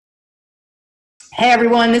Hey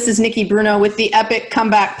everyone, this is Nikki Bruno with the Epic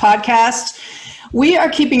Comeback Podcast. We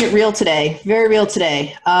are keeping it real today, very real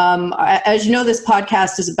today. As you know, this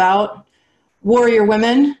podcast is about warrior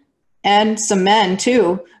women and some men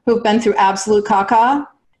too, who've been through absolute caca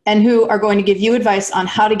and who are going to give you advice on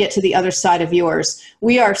how to get to the other side of yours.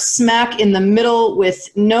 We are smack in the middle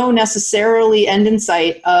with no necessarily end in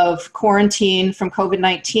sight of quarantine from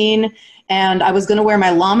COVID-19. And I was going to wear my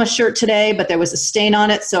llama shirt today, but there was a stain on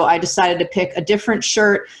it, so I decided to pick a different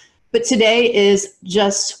shirt. But today is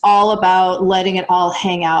just all about letting it all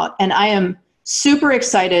hang out. And I am super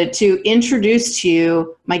excited to introduce to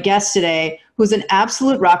you my guest today, who's an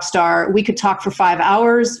absolute rock star. We could talk for 5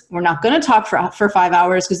 hours. We're not going to talk for 5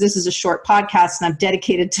 hours because this is a short podcast and I'm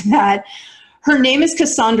dedicated to that. Her name is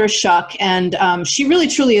Cassandra Shuck, and she really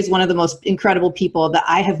truly is one of the most incredible people that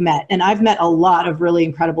I have met. And I've met a lot of really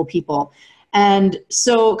incredible people. And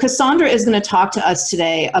so Cassandra is going to talk to us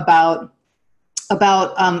today about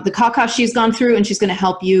the caca she's gone through, and she's going to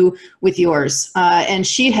help you with yours. And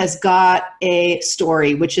she has got a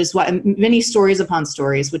story, which is why many stories upon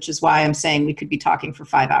stories, which is why I'm saying we could be talking for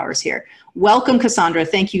 5 hours here. Welcome, Cassandra.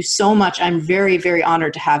 Thank you so much. I'm very, very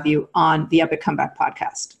honored to have you on the Epic Comeback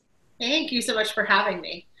Podcast. Thank you so much for having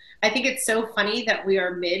me. I think it's so funny that we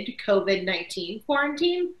are mid-COVID-19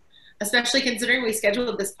 quarantine, especially considering we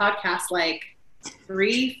scheduled this podcast like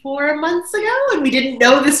 3-4 months ago, and we didn't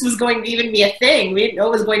know this was going to even be a thing. We didn't know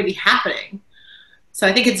it was going to be happening. So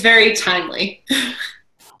I think it's very timely.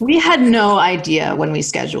 We had no idea when we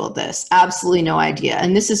scheduled this, absolutely no idea.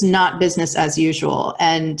 And this is not business as usual.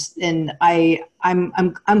 And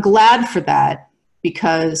I'm glad for that,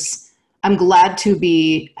 because I'm glad to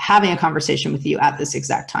be having a conversation with you at this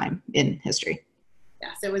exact time in history.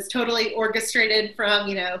 Yes, it was totally orchestrated from,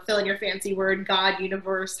 fill in your fancy word, God,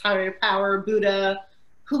 universe, higher power, Buddha,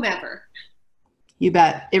 whomever. You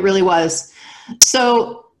bet. It really was.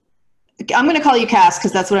 So I'm going to call you Cass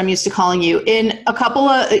because that's what I'm used to calling you. In a couple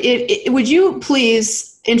of, would you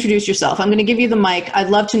please introduce yourself? I'm going to give you the mic.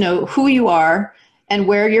 I'd love to know who you are and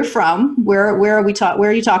where you're from. Where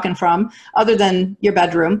are you talking from, other than your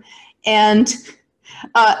bedroom? And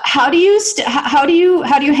how do you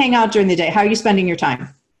hang out during the day? How are you spending your time?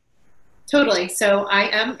 Totally. So I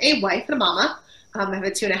am a wife and a mama. I have a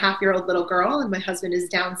 2.5-year-old little girl, and my husband is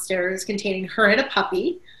downstairs containing her and a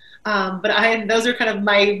puppy. But those are kind of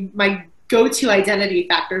my go-to identity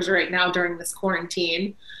factors right now during this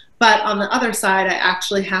quarantine. But on the other side, I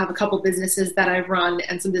actually have a couple businesses that I run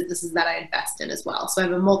and some businesses that I invest in as well. So I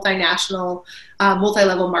have a multinational,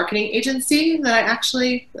 multi-level marketing agency that I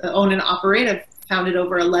actually own and operate. I've founded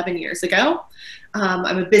over 11 years ago.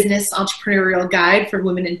 I'm a business entrepreneurial guide for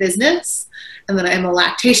women in business. And then I'm a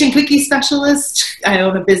lactation cookie specialist. I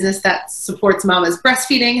own a business that supports mama's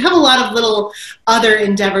breastfeeding. I have a lot of little other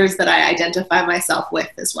endeavors that I identify myself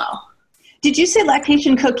with as well. Did you say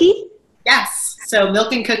lactation cookie? Yes. So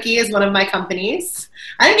Milk and Cookie is one of my companies.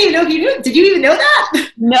 I didn't even know if you knew. Did you even know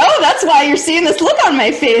that? No, that's why you're seeing this look on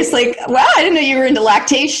my face. Like, wow, I didn't know you were into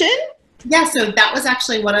lactation. Yeah, so that was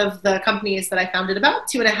actually one of the companies that I founded about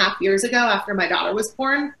 2.5 years ago after my daughter was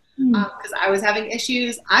born, because I was having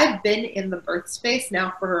issues. I've been in the birth space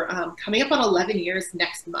now for coming up on 11 years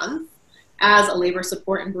next month as a labor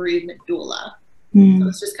support and bereavement doula. So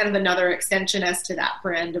it's just kind of another extension as to that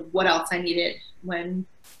brand of what else I needed when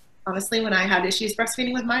I had issues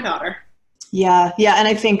breastfeeding with my daughter. Yeah. And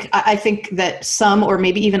I think that some, or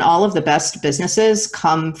maybe even all of the best businesses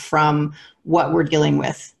come from what we're dealing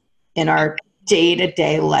with in our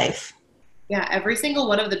day-to-day life. Yeah, every single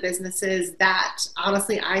one of the businesses that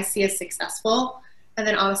honestly I see as successful, and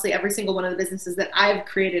then honestly every single one of the businesses that I've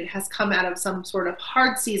created has come out of some sort of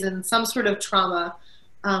hard season, some sort of trauma,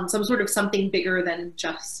 some sort of something bigger than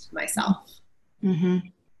just myself. Mm-hmm.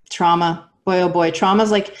 Trauma. Boy, oh boy, trauma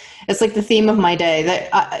is it's like the theme of my day.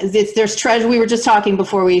 There's treasure. We were just talking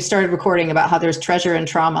before we started recording about how there's treasure in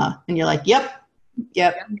trauma. And you're like, yep,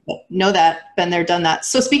 know that, been there, done that.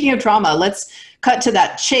 So speaking of trauma, let's cut to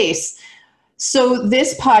that chase. So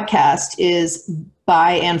this podcast is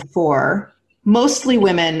by and for mostly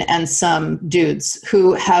women and some dudes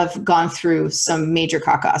who have gone through some major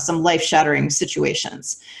caca, some life-shattering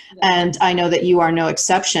situations. Yeah. And I know that you are no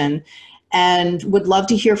exception. And would love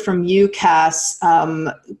to hear from you, Cass,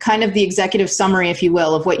 kind of the executive summary, if you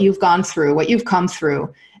will, of what you've gone through, what you've come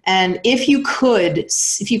through. And if you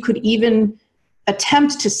could even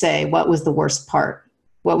attempt to say, what was the worst part?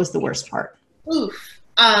 What was the worst part? Oof.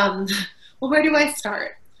 Well, where do I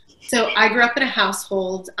start? So I grew up in a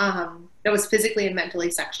household that was physically and mentally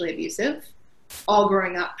sexually abusive, all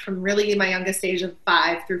growing up from really my youngest age of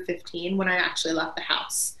 5 through 15 when I actually left the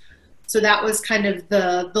house. So that was kind of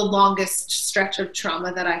the longest stretch of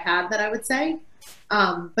trauma that I had, that I would say.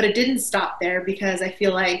 But it didn't stop there, because I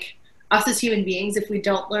feel like us as human beings, if we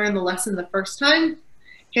don't learn the lesson the first time,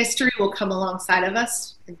 history will come alongside of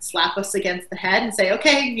us and slap us against the head and say,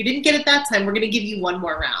 okay, you didn't get it that time. We're going to give you one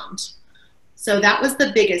more round. So that was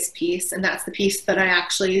the biggest piece, and that's the piece that I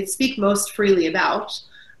actually speak most freely about.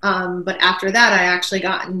 But after that, I actually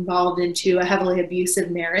got involved into a heavily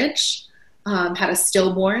abusive marriage, had a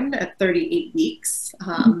stillborn at 38 weeks,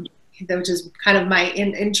 which is kind of my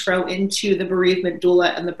intro into the bereavement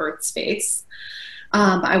doula and the birth space.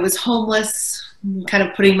 I was homeless, kind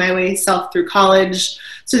of putting myself through college.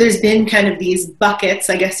 So there's been kind of these buckets,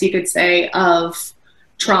 I guess you could say, of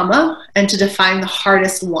trauma. And to define the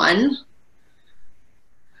hardest one,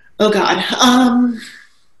 oh God,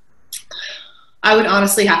 I would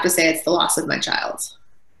honestly have to say it's the loss of my child.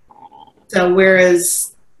 So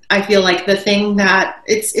whereas I feel like the thing that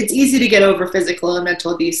it's easy to get over physical and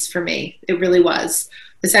mental abuse for me, it really was.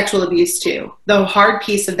 The sexual abuse too. The hard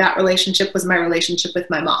piece of that relationship was my relationship with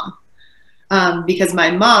my mom. Because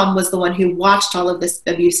my mom was the one who watched all of this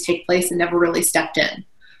abuse take place and never really stepped in.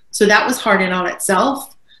 So that was hard in on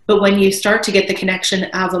itself. But when you start to get the connection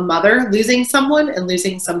of a mother losing someone and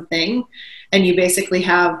losing something, and you basically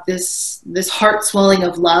have this heart swelling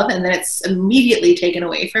of love, and then it's immediately taken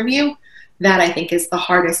away from you, that I think is the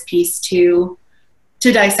hardest piece to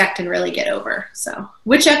dissect and really get over. So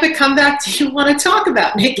which epic comeback do you want to talk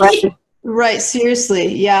about, Nikki? Right. Seriously.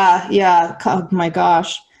 Yeah. Oh my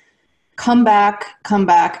gosh. Comeback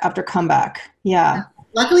after comeback. Yeah.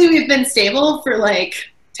 Luckily, we've been stable for like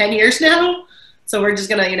 10 years now. So we're just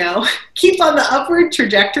going to, keep on the upward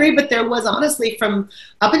trajectory. But there was honestly from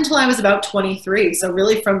up until I was about 23. So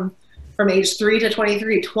really from age 3 to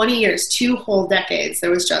 23, 20 years, 2 whole decades, there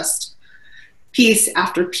was just piece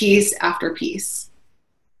after piece after piece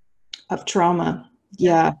of trauma.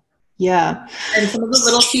 Yeah. And some of the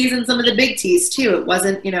little T's and some of the big T's too. It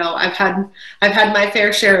wasn't, I've had my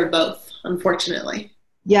fair share of both, unfortunately.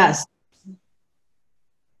 Yes.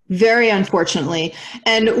 Very unfortunately.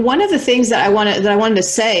 And one of the things that I wanted to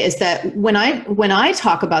say is that when I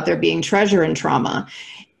talk about there being treasure in trauma,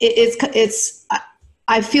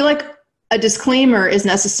 I feel like a disclaimer is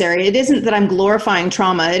necessary. It isn't that I'm glorifying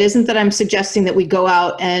trauma. It isn't that I'm suggesting that we go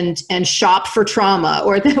out and shop for trauma,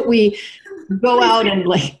 or that we go out and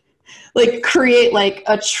like create like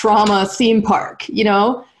a trauma theme park.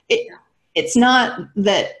 It's not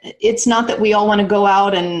that we all want to go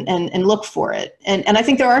out and look for it. And I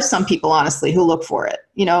think there are some people, honestly, who look for it,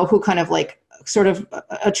 who kind of like sort of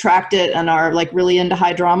attract it and are like really into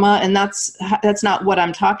high drama. And that's not what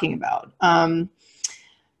I'm talking about.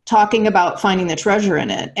 Talking about finding the treasure in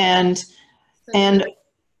it. And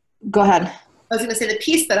go ahead. I was going to say the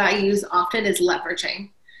piece that I use often is leveraging,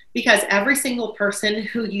 because every single person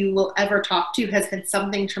who you will ever talk to has had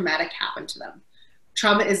something traumatic happen to them.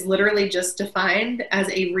 Trauma is literally just defined as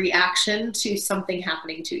a reaction to something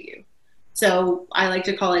happening to you. So I like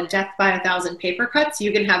to call it death by 1,000 paper cuts.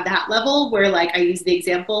 You can have that level where, like I use the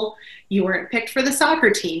example, you weren't picked for the soccer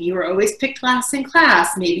team. You were always picked last in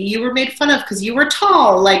class. Maybe you were made fun of because you were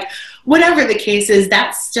tall. Like whatever the case is,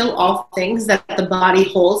 that's still all things that the body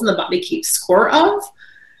holds and the body keeps score of,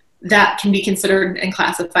 that can be considered and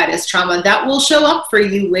classified as trauma that will show up for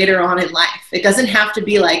you later on in life. It doesn't have to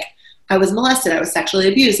be like, I was molested, I was sexually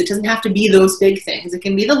abused. It doesn't have to be those big things. It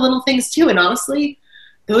can be the little things too. And honestly,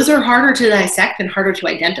 those are harder to dissect and harder to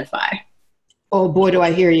identify. Oh boy, do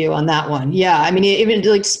I hear you on that one. Yeah. I mean, even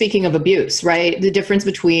like speaking of abuse, right? The difference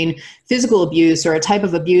between physical abuse or a type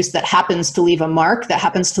of abuse that happens to leave a mark, that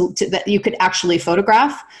happens to that you could actually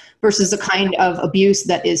photograph, versus a kind of abuse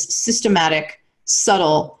that is systematic,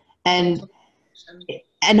 subtle, and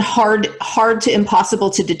hard to impossible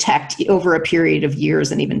to detect over a period of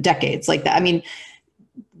years and even decades like that. I mean,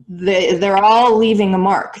 they're all leaving a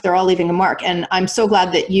mark. They're all leaving a mark. And I'm so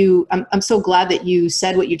glad that I'm so glad that you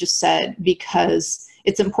said what you just said, because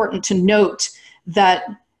it's important to note that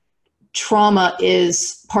trauma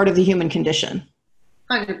is part of the human condition.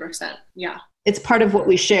 100%. Yeah. It's part of what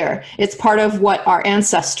we share. It's part of what our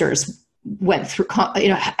ancestors went through,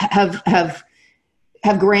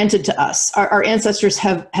 have granted to us. Our ancestors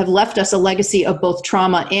have left us a legacy of both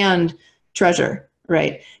trauma and treasure,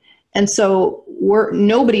 right? And so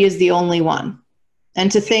nobody is the only one. And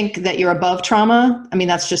to think that you're above trauma, I mean,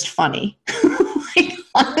 that's just funny. Like,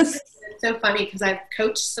 honestly. It's so funny because I've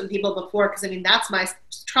coached some people before, because I mean,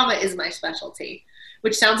 trauma is my specialty,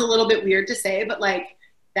 which sounds a little bit weird to say, but like,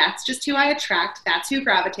 that's just who I attract. That's who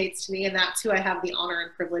gravitates to me. And that's who I have the honor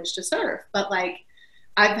and privilege to serve. But like,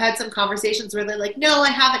 I've had some conversations where they're like, no, I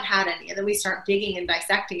haven't had any. And then we start digging and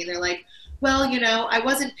dissecting and they're like, well, I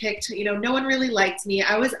wasn't picked, no one really liked me.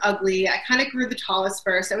 I was ugly. I kind of grew the tallest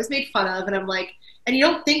first. I was made fun of. And I'm like, and you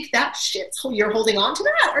don't think that shit, you're holding on to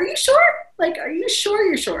that? Are you sure? Like, are you sure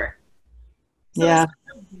you're sure? So Yeah.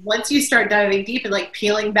 once you start diving deep and like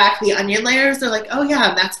peeling back the onion layers, they're like, oh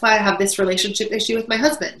yeah, that's why I have this relationship issue with my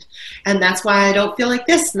husband. And that's why I don't feel like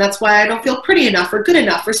this. And that's why I don't feel pretty enough or good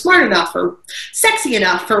enough or smart enough or sexy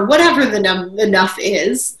enough or whatever the enough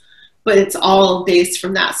is. But it's all based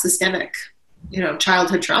from that systemic,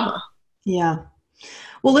 childhood trauma. Yeah.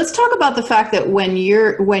 Well, let's talk about the fact that when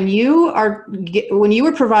you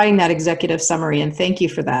were providing that executive summary, and thank you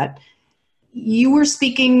for that, you were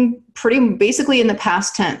speaking pretty basically in the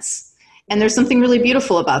past tense. And there's something really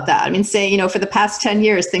beautiful about that. I mean, saying, for the past 10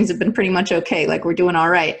 years, things have been pretty much okay. Like we're doing all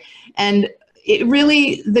right. And it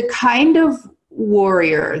really, the kind of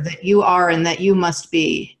warrior that you are and that you must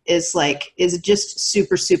be is just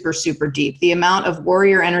super, super, super deep. The amount of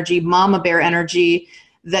warrior energy, mama bear energy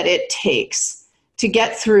that it takes to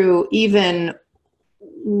get through even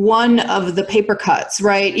one of the paper cuts,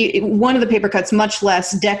 right? One of the paper cuts, much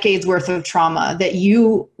less decades worth of trauma that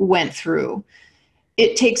you went through.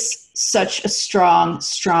 It takes such a strong,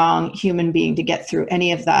 strong human being to get through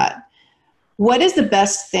any of that. What is the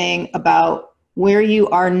best thing about where you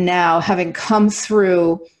are now, having come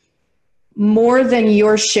through more than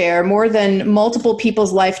your share, more than multiple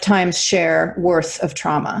people's lifetimes share worth of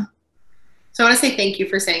trauma? So I want to say thank you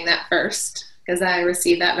for saying that first, because I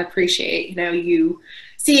receive that and appreciate, you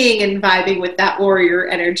seeing and vibing with that warrior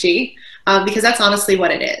energy, because that's honestly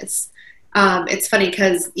what it is. It's funny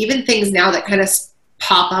because even things now that kind of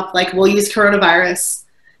pop up, like we'll use coronavirus,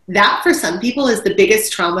 that for some people is the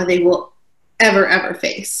biggest trauma they will ever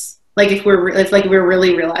face. Like if we're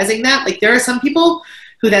really realizing that, like there are some people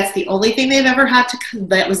who that's the only thing they've ever had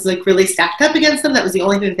that was like really stacked up against them. That was the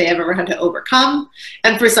only thing they've ever had to overcome.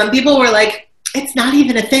 And for some people we're like, it's not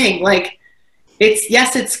even a thing. Like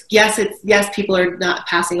yes, people are not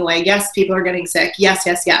passing away. Yes, people are getting sick.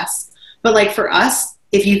 Yes. But like for us,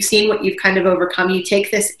 if you've seen what you've kind of overcome, you take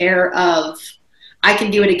this air of, I can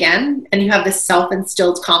do it again. And you have this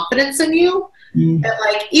self-instilled confidence in you. That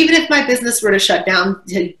like, even if my business were to shut down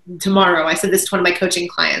tomorrow, I said this to one of my coaching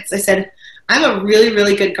clients. I said, I'm a really,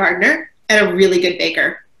 really good gardener and a really good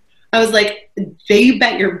baker. I was like, you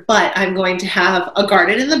bet your butt I'm going to have a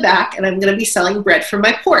garden in the back and I'm going to be selling bread from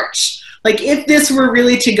my porch. Like if this were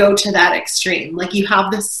really to go to that extreme, like you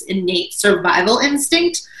have this innate survival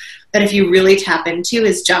instinct that if you really tap into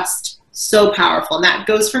is just so powerful. And that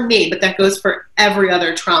goes for me, but that goes for every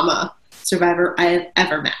other trauma survivor I have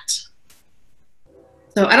ever met.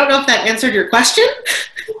 So I don't know if that answered your question.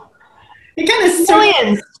 It kind of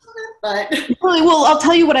Millions. But Really, well, I'll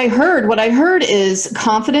tell you what I heard. What I heard is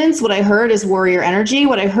confidence. What I heard is warrior energy.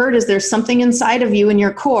 What I heard is there's something inside of you in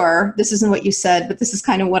your core. This isn't what you said, but this is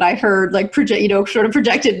kind of what I heard, like sort of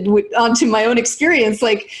projected onto my own experience.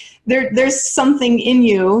 Like there's something in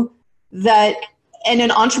you that, and an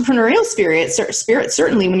entrepreneurial spirit,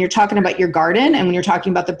 certainly when you're talking about your garden and when you're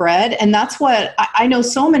talking about the bread. And that's what I know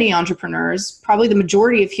so many entrepreneurs, probably the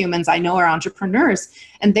majority of humans I know are entrepreneurs,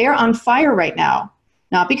 and they're on fire right now.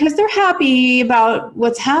 Not because they're happy about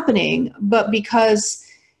what's happening, but because,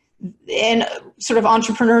 and sort of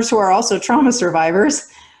entrepreneurs who are also trauma survivors,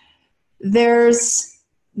 there's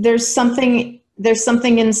something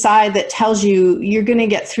inside that tells you you're going to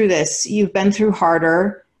get through this. You've been through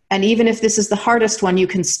harder. And even if this is the hardest one, you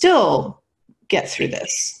can still get through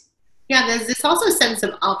this. Yeah, there's this also sense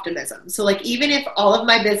of optimism. So like, even if all of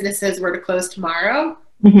my businesses were to close tomorrow,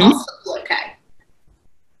 I'll still be okay.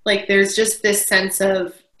 Like there's just this sense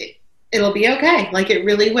of it'll be okay. Like it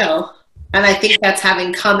really will. And I think that's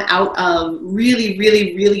having come out of really,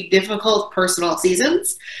 really, really difficult personal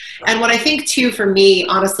seasons. And what I think too, for me,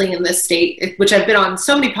 honestly, in this state, which I've been on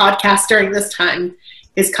so many podcasts during this time,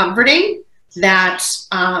 is comforting that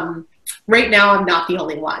right now I'm not the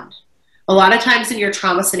only one. A lot of times in your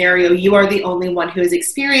trauma scenario, you are the only one who is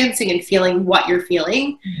experiencing and feeling what you're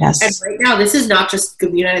feeling. Yes. And right now, this is not just the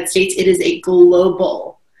United States, it is a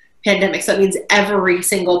global pandemic. So it means every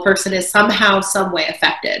single person is somehow, some way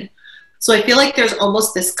affected. So I feel like there's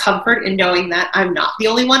almost this comfort in knowing that I'm not the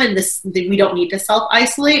only one, and we don't need to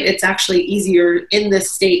self-isolate. It's actually easier in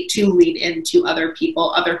this state to lean into other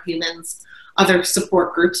people, other humans, other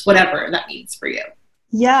support groups, whatever that means for you.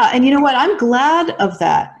 Yeah. And you know what? I'm glad of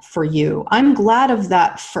that for you. I'm glad of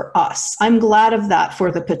that for us. I'm glad of that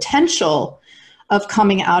for the potential of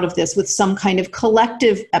coming out of this with some kind of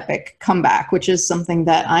collective epic comeback, which is something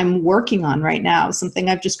that I'm working on right now, something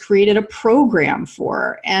I've just created a program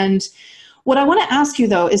for. And What I want to ask you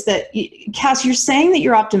though is that, Cass, you're saying that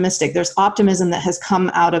you're optimistic. There's optimism that has come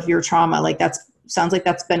out of your trauma. Like sounds like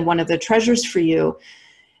that's been one of the treasures for you.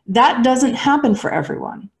 That doesn't happen for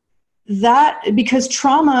everyone. Because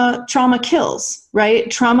trauma kills,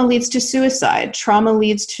 right? Trauma leads to suicide. Trauma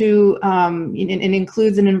leads to, it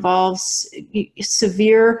includes and involves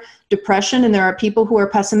severe depression. And there are people who are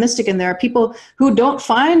pessimistic, and there are people who don't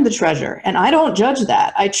find the treasure. And I don't judge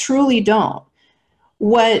that. I truly don't.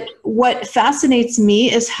 What fascinates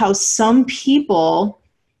me is how some people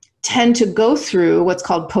tend to go through what's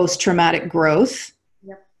called post-traumatic growth.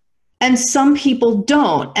 Yep. And some people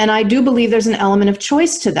don't. And I do believe there's an element of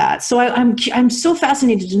choice to that. So I'm so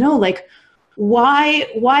fascinated to know, like,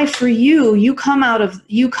 why for you come out of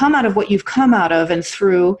what you've come out of and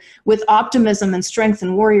through with optimism and strength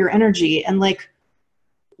and warrior energy. And like,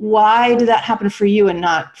 why did that happen for you and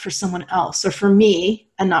not for someone else, or for me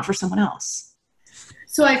and not for someone else?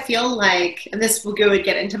 So I feel like, and this would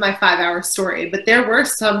get into my 5-hour story, but there were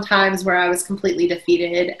some times where I was completely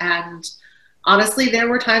defeated. And honestly, there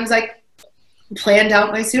were times I planned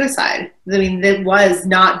out my suicide. I mean, it was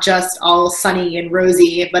not just all sunny and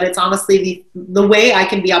rosy, but it's honestly the way I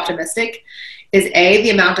can be optimistic is the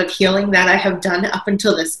amount of healing that I have done up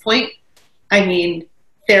until this point. I mean,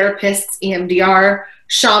 therapists, EMDR,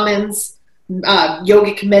 shamans,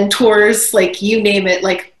 yogic mentors, like you name it,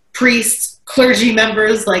 like priests, clergy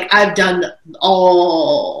members, like I've done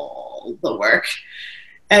all the work.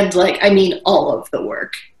 And like, I mean, all of the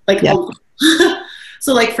work, like, yeah.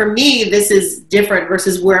 So like for me, this is different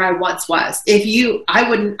versus where I once was. I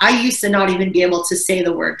used to not even be able to say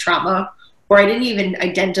the word trauma, or I didn't even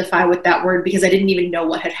identify with that word because I didn't even know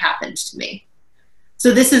what had happened to me.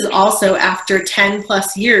 So this is also after 10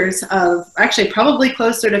 plus years of, actually probably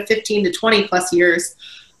closer to 15 to 20 plus years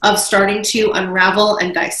of starting to unravel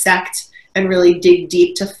and dissect and really dig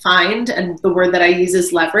deep to find, and the word that I use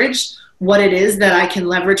is leverage, what it is that I can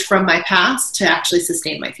leverage from my past to actually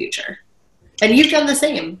sustain my future. And you've done the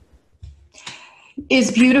same.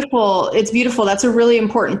 It's beautiful. It's beautiful. That's a really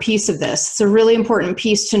important piece of this. It's a really important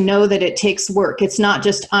piece to know that it takes work. It's not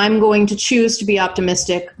just, I'm going to choose to be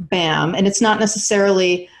optimistic, bam. And it's not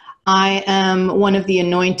necessarily, I am one of the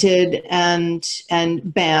anointed and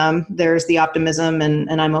bam, there's the optimism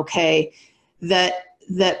and I'm okay. That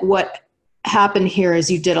what happened here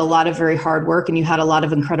is you did a lot of very hard work, and you had a lot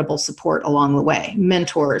of incredible support along the way.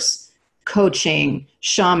 Mentors, coaching,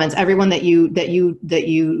 shamans, everyone that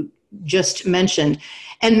you just mentioned.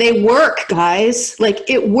 And they work, guys. Like,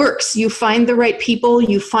 it works. You find the right people,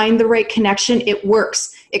 you find the right connection, it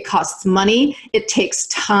works. It costs money, it takes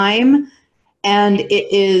time, and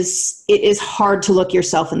it is hard to look at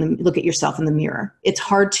yourself in the mirror. It's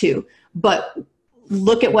hard to, but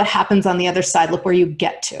look at what happens on the other side. Look where you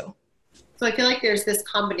get to. So I feel like there's this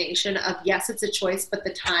combination of, yes, it's a choice, but the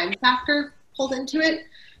time factor pulled into it.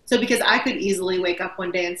 So because I could easily wake up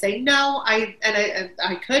one day and say, no, I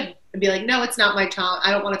could be like, no, it's not my time. I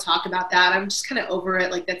don't want to talk about that. I'm just kind of over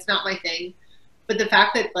it. Like, that's not my thing. But the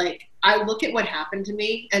fact that, like, I look at what happened to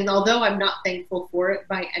me, and although I'm not thankful for it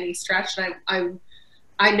by any stretch, and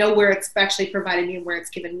I know where it's actually provided me and where it's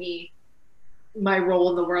given me my role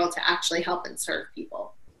in the world to actually help and serve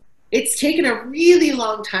people. It's taken a really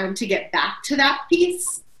long time to get back to that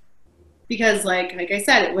piece, because like I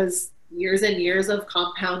said, it was years and years of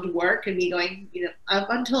compound work and me going, up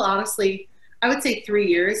until honestly, I would say 3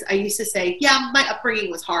 years, I used to say, yeah, my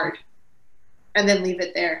upbringing was hard, and then leave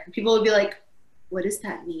it there. And people would be like, what does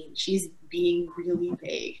that mean? She's being really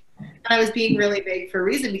vague. And I was being really vague for a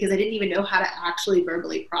reason, because I didn't even know how to actually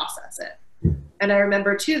verbally process it. And I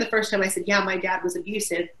remember too, the first time I said, yeah, my dad was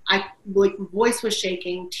abusive, voice was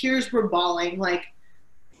shaking, tears were bawling. Like,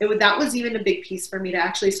 that was even a big piece for me to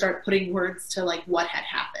actually start putting words to like what had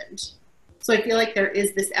happened. So I feel like there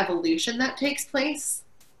is this evolution that takes place.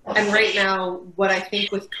 And right now, what I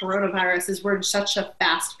think with coronavirus is we're in such a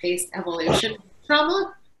fast-paced evolution of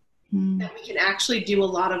trauma that we can actually do a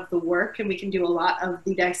lot of the work, and we can do a lot of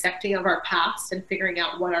the dissecting of our past and figuring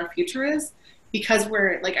out what our future is. Because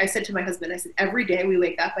we're, like I said to my husband, I said, every day we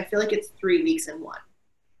wake up, I feel like it's 3 weeks in one.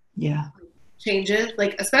 Yeah. Changes,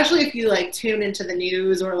 like, especially if you like tune into the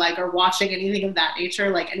news or like are watching anything of that nature,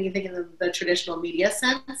 like anything in the traditional media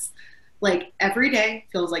sense, like every day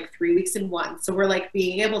feels like 3 weeks in one. So we're like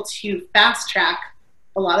being able to fast track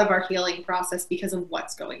a lot of our healing process because of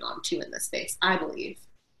what's going on too in this space, I believe.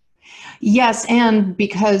 Yes, and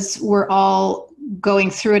because we're all going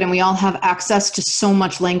through it and we all have access to so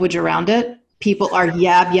much language around it. People are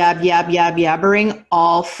yabbering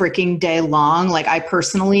all freaking day long. Like, I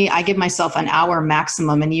give myself an hour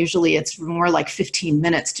maximum, and usually it's more like 15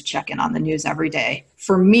 minutes to check in on the news every day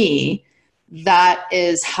for me, that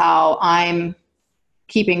is how I'm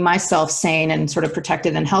keeping myself sane and sort of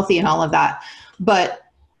protected and healthy and all of that. But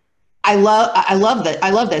I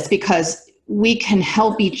love this because we can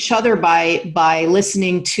help each other by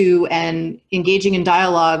listening to and engaging in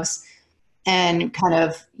dialogues and kind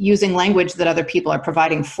of using language that other people are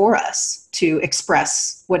providing for us to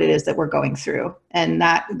express what it is that we're going through. And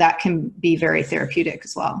that can be very therapeutic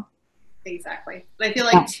as well. Exactly. I feel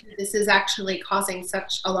like too, this is actually causing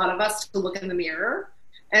such a lot of us to look in the mirror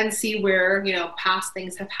and see where, past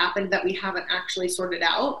things have happened that we haven't actually sorted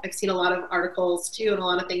out. I've seen a lot of articles too, and a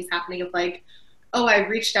lot of things happening of like, oh, I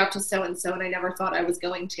reached out to so-and-so and I never thought I was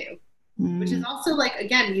going to. Which is also like,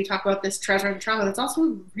 again, you talk about this treasure and trauma. It's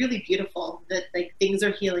also really beautiful that like things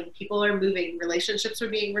are healing, people are moving, relationships are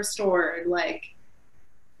being restored. Like,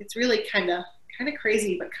 it's really kind of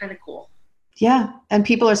crazy, but kind of cool. Yeah, and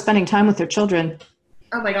people are spending time with their children.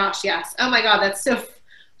 Oh my gosh, yes. Oh my God, that's so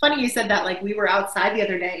funny you said that. Like, we were outside the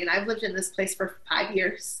other day, and I've lived in this place for 5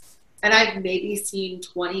 years, and I've maybe seen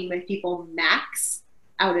 20 people max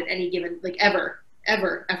out at any given, like ever.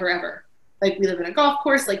 Like, we live in a golf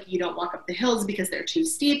course, like you don't walk up the hills because they're too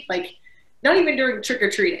steep, like not even during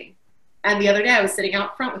trick-or-treating. And the other day I was sitting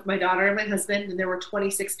out front with my daughter and my husband, and there were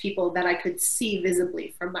 26 people that I could see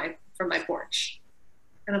visibly from my porch.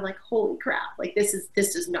 And I'm like, holy crap, like this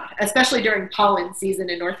does not, especially during pollen season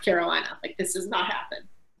in North Carolina, like this does not happen.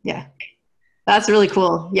 Yeah. That's really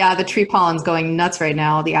cool. Yeah, the tree pollen's going nuts right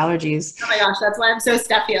now, the allergies. Oh my gosh, that's why I'm so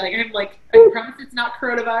stuffy. Like, I'm like, I promise it's not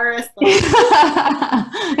coronavirus. Like,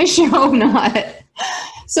 I sure hope not.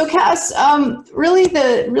 So Cass, really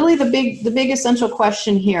the big essential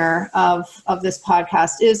question here of this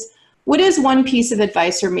podcast is, what is one piece of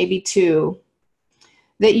advice, or maybe two,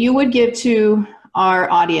 that you would give to our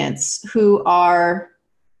audience who are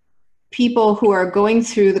people who are going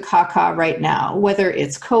through the caca right now, whether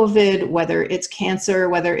it's COVID, whether it's cancer,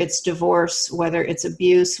 whether it's divorce, whether it's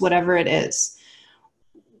abuse, whatever it is?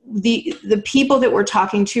 The people that we're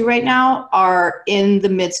talking to right now are in the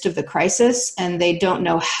midst of the crisis, and they don't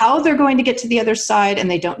know how they're going to get to the other side,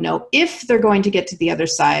 and they don't know if they're going to get to the other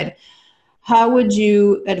side. How would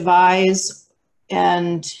you advise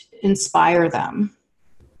and inspire them?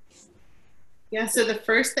 yeah, so the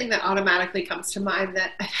first thing that automatically comes to mind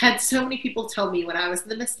that I've had so many people tell me when I was in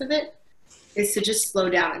the midst of it is to just slow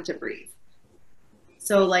down and to breathe.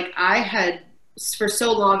 So like, I had for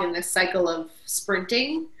so long in this cycle of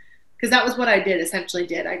sprinting, because that was what I essentially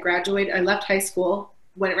did. I left high school,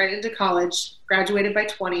 went right into college, graduated by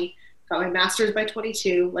 20, got my master's by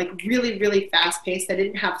 22, like really, really fast paced. I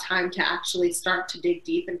didn't have time to actually start to dig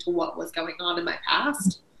deep into what was going on in my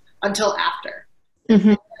past until after. Mm-hmm.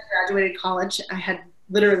 When I graduated college, I had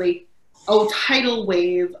literally a tidal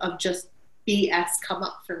wave of just BS come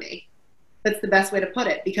up for me. That's the best way to put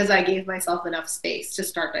it, because I gave myself enough space to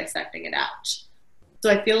start dissecting it out. So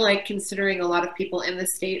I feel like, considering a lot of people in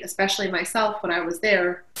this state, especially myself when I was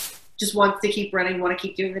there, just wants to keep running, want to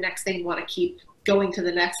keep doing the next thing, want to keep going to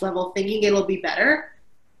the next level, thinking it'll be better.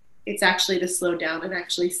 It's actually to slow down and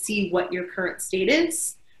actually see what your current state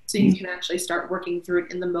is, so you can actually start working through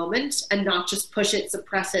it in the moment and not just push it,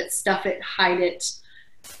 suppress it, stuff it, hide it,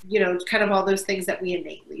 kind of all those things that we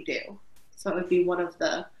innately do. So it would be one of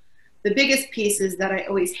the biggest pieces that I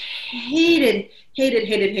always hated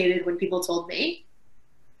when people told me.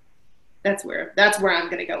 That's where I'm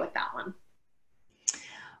going to go with that one.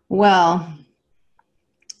 Well,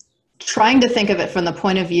 trying to think of it from the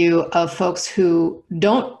point of view of folks who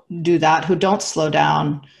don't do that, who don't slow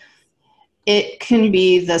down, it can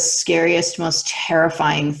be the scariest, most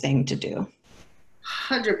terrifying thing to do.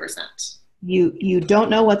 100%. You don't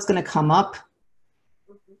know what's going to come up.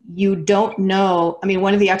 You don't know. I mean,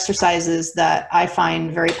 one of the exercises that I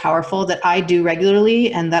find very powerful that I do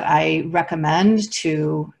regularly and that I recommend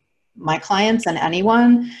to my clients and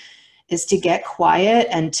anyone is to get quiet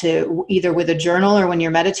and to, either with a journal or when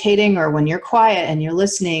you're meditating or when you're quiet and you're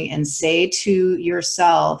listening, and say to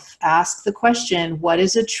yourself, ask the question, what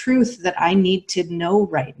is a truth that I need to know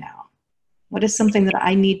right now? What is something that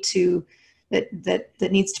I need to,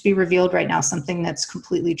 that needs to be revealed right now? Something that's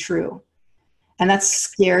completely true. And that's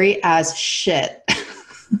scary as shit.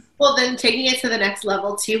 Well, then taking it to the next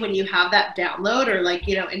level too, when you have that download or like,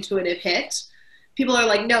 intuitive hit, people are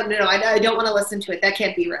like, no, I don't want to listen to it. That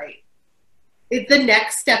can't be right. The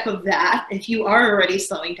next step of that, if you are already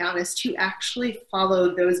slowing down, is to actually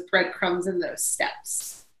follow those breadcrumbs and those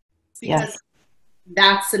steps. Because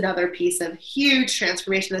that's another piece of huge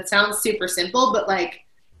transformation that sounds super simple, but like,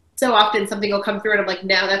 so often something will come through and I'm like,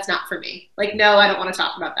 no, that's not for me. Like, no, I don't want to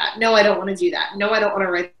talk about that. No, I don't want to do that. No, I don't want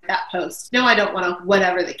to write that post. No, I don't want to,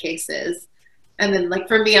 whatever the case is. And then like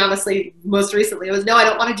for me, honestly, most recently it was, no, I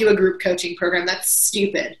don't want to do a group coaching program. That's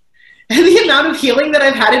stupid. And the amount of healing that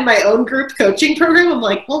I've had in my own group coaching program, I'm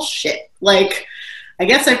like, well, shit. Like, I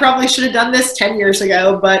guess I probably should have done this 10 years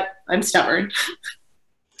ago, but I'm stubborn.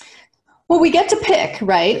 Well, we get to pick,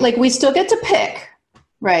 right? Like we still get to pick,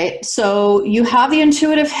 right? So you have the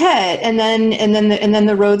intuitive head, and then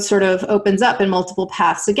the road sort of opens up in multiple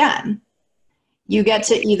paths again. You get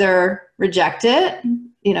to either reject it,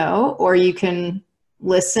 or you can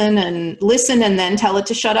listen and then tell it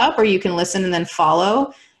to shut up, or you can listen and then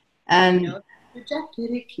follow. And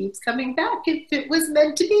rejected, it keeps coming back if it was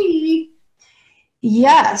meant to be.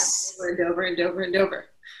 Yes. Over and over and over and over.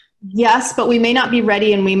 Yes, but we may not be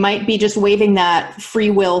ready, and we might be just waving that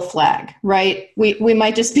free will flag, right? We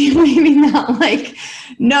might just be waving that like,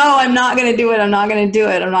 no, I'm not going to do it. I'm not going to do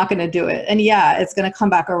it. I'm not going to do it. And yeah, it's going to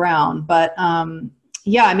come back around. But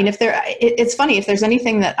yeah, I mean, it's funny, if there's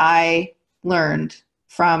anything that I learned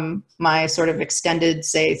from my sort of extended,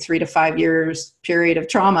 say 3 to 5 years period of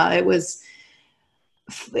trauma, it was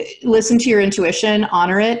listen to your intuition,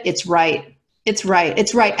 honor it. It's right. It's right.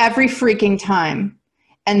 It's right every freaking time.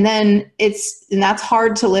 And then that's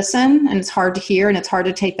hard to listen, and it's hard to hear, and it's hard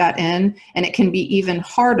to take that in. And it can be even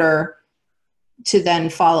harder to then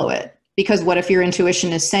follow it, because what if your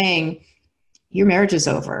intuition is saying your marriage is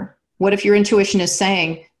over? What if your intuition is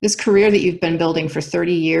saying this career that you've been building for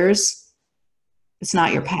 30 years, it's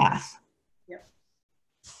not your path? Yep.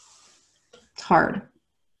 It's hard.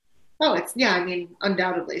 Oh, I mean,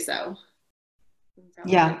 undoubtedly so.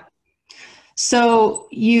 Yeah. So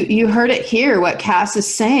you heard it here. What Cass is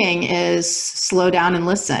saying is slow down and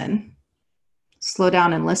listen. Slow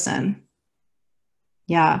down and listen.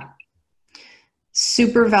 Yeah.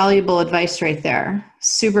 Super valuable advice right there.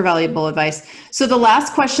 Super valuable advice. So the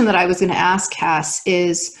last question that I was going to ask Cass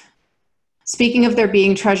is, speaking of there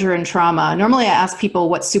being treasure in trauma, normally I ask people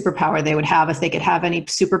what superpower they would have if they could have any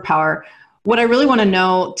superpower. What I really want to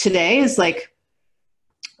know today is, like,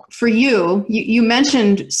 for you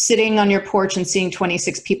mentioned sitting on your porch and seeing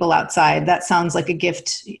 26 people outside. That sounds like a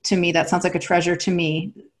gift to me. That sounds like a treasure to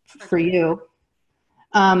me for you.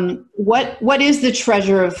 What is the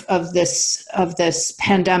treasure of this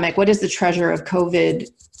pandemic? What is the treasure of COVID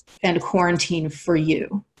and quarantine for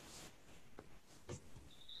you?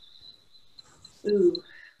 Ooh.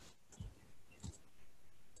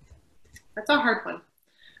 That's a hard one.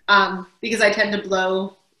 Because I tend to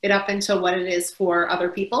blow it up into what it is for other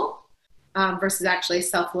people versus actually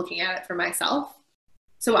looking at it for myself.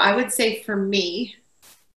 So I would say for me,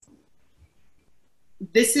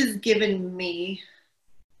 this has given me,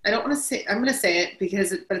 I'm going to say it but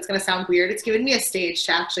it's going to sound weird. It's given me a stage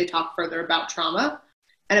to actually talk further about trauma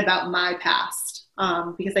and about my past.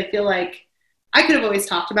 Because I feel like I could have always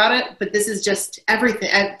talked about it, but this is just everything.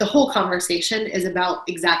 The whole conversation is about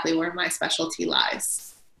exactly where my specialty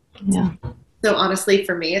lies. Yeah. So honestly,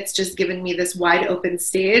 for me, it's just given me this wide open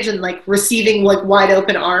stage and like receiving like wide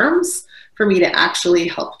open arms for me to actually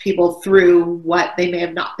help people through what they may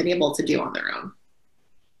have not been able to do on their own.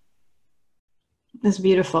 It's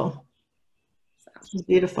beautiful. It's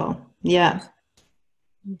beautiful. Yeah.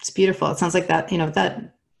 It's beautiful. It sounds like that,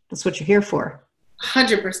 that's what you're here for.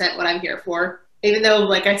 100% what I'm here for. Even though,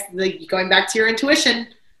 going back to your intuition,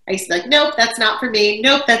 I used to be like, nope, that's not for me.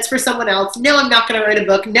 Nope, that's for someone else. No, I'm not going to write a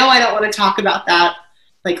book. No, I don't want to talk about that.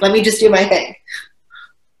 Like, let me just do my thing.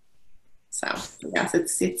 So, yes,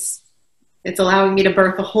 it's allowing me to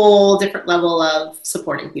birth a whole different level of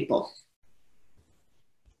supporting people.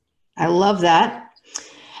 I love that.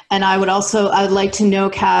 And I'd like to know,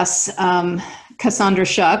 Cassandra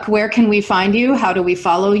Shuck, where can we find you? How do we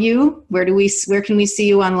follow you? Where can we see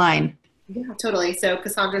you online? Yeah, totally. So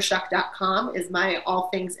CassandraShuck.com is my all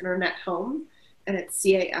things internet home, and it's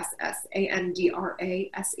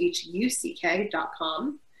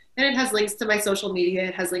CassandraShuck.com. And it has links to my social media.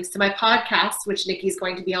 It has links to my podcast, which Nikki's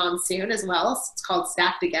going to be on soon as well. So it's called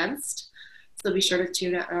Stacked Against. So be sure to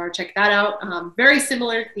tune or check that out. Very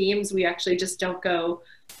similar themes. We actually just don't go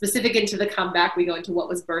specific into the comeback. We go into what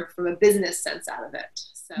was birthed from a business sense out of it.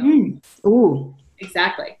 So, Ooh,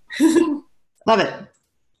 exactly. Love it.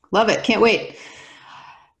 Love it. Can't wait.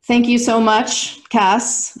 Thank you so much,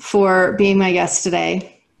 Cass, for being my guest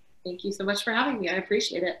today. Thank you so much for having me. I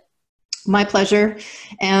appreciate it. My pleasure.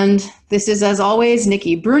 And this is, as always,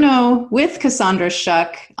 Nikki Bruno with Cassandra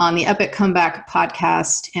Shuck on the Epic Comeback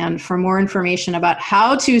podcast. And for more information about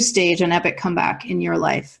how to stage an epic comeback in your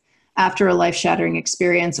life after a life-shattering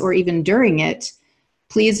experience or even during it,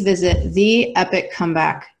 please visit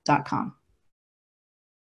theepiccomeback.com.